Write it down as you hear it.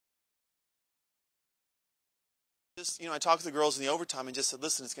Just, I talked to the girls in the overtime and just said,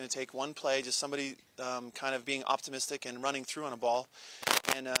 listen, it's going to take one play, just somebody kind of being optimistic and running through on a ball.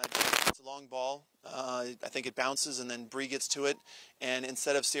 And it's a long ball. I think it bounces, and then Bree gets to it. And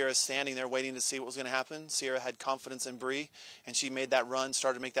instead of Sierra standing there waiting to see what was going to happen, Sierra had confidence in Bree, and she made that run,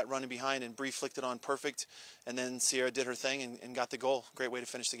 started to make that run in behind, and Bree flicked it on perfect. And then Sierra did her thing and got the goal. Great way to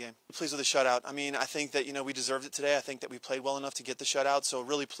finish the game. Pleased with the shutout. I mean, I think that, we deserved it today. I think that we played well enough to get the shutout, so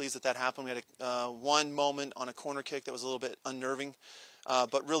really pleased that happened. We had one moment on a corner kick that was a little bit unnerving.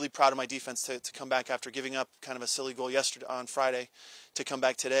 But really proud of my defense to come back after giving up kind of a silly goal on Friday, to come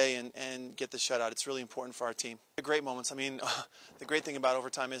back today and get the shutout. It's really important for our team. Great moments. I mean, the great thing about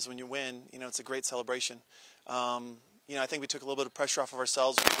overtime is when you win, it's a great celebration. I think we took a little bit of pressure off of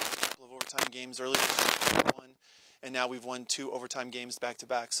ourselves. We won a couple of overtime games earlier, and now we've won 2 overtime games back to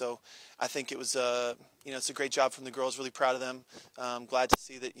back. So I think it was, it's a great job from the girls. Really proud of them. Glad to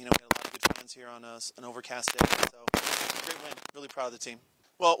see that, we had a lot of good fans here on an overcast day. So great win. Really proud of the team.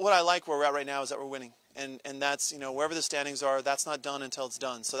 Well, what I like where we're at right now is that we're winning. And that's, wherever the standings are, that's not done until it's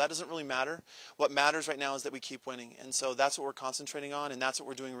done. So that doesn't really matter. What matters right now is that we keep winning. And so that's what we're concentrating on, and that's what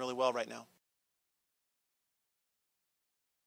we're doing really well right now.